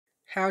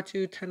How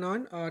to turn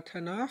on or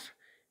turn off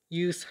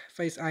use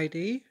Face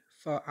ID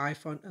for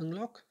iPhone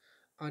unlock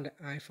on the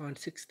iPhone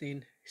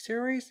 16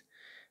 series.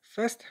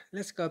 First,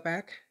 let's go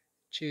back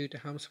to the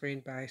home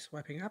screen by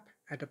swiping up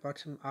at the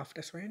bottom of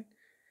the screen.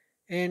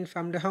 And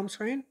from the home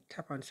screen,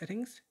 tap on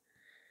Settings.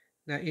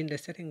 Now in the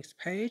Settings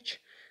page,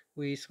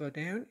 we scroll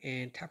down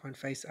and tap on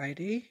Face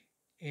ID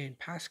and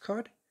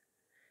passcode.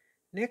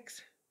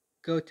 Next,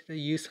 go to the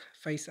Use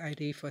Face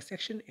ID for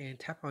section and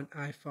tap on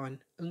iPhone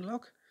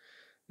unlock.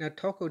 Now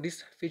toggle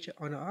this feature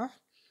on or off.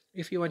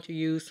 If you want to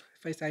use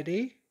Face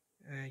ID,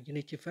 you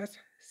need to first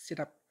set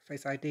up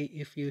Face ID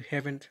if you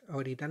haven't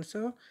already done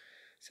so.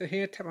 So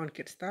here, tap on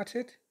Get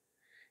Started,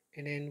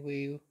 and then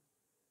we'll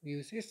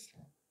use this.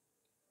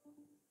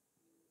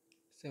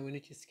 So we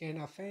need to scan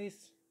our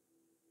face.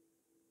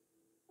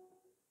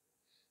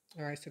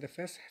 Alright, so the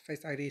first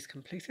Face ID is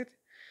completed.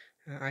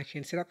 I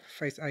can set up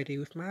Face ID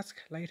with mask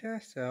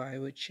later, so I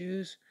would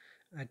choose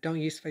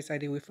don't use Face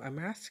ID with a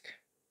mask,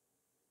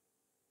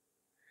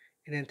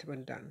 and then tap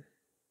on Done.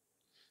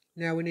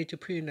 Now we need to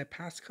put in a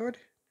passcode,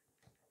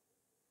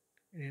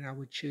 and then I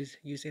would choose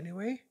Use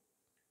Anyway.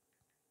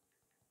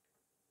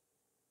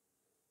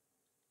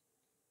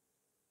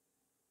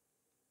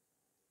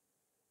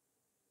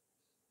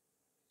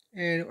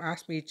 And it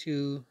asked me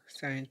to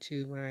sign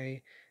to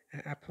my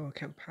Apple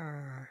account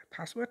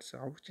password, so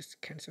I'll just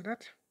cancel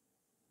that.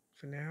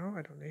 For now,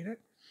 I don't need it.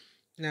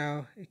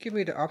 Now, it gives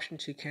me the option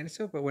to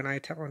cancel, but when I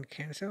tap on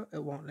cancel,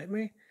 it won't let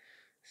me.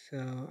 So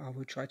I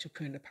will try to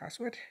put in the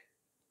password.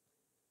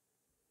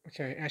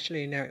 Okay,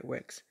 actually now it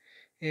works.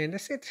 And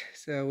that's it.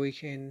 So we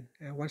can,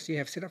 once you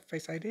have set up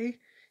Face ID,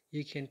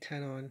 you can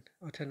turn on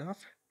or turn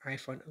off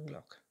iPhone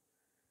unlock.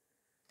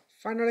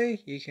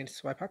 Finally, you can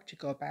swipe up to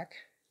go back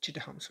to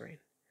the home screen.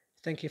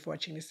 Thank you for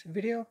watching this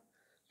video.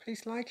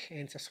 Please like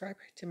and subscribe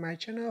to my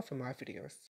channel for more videos.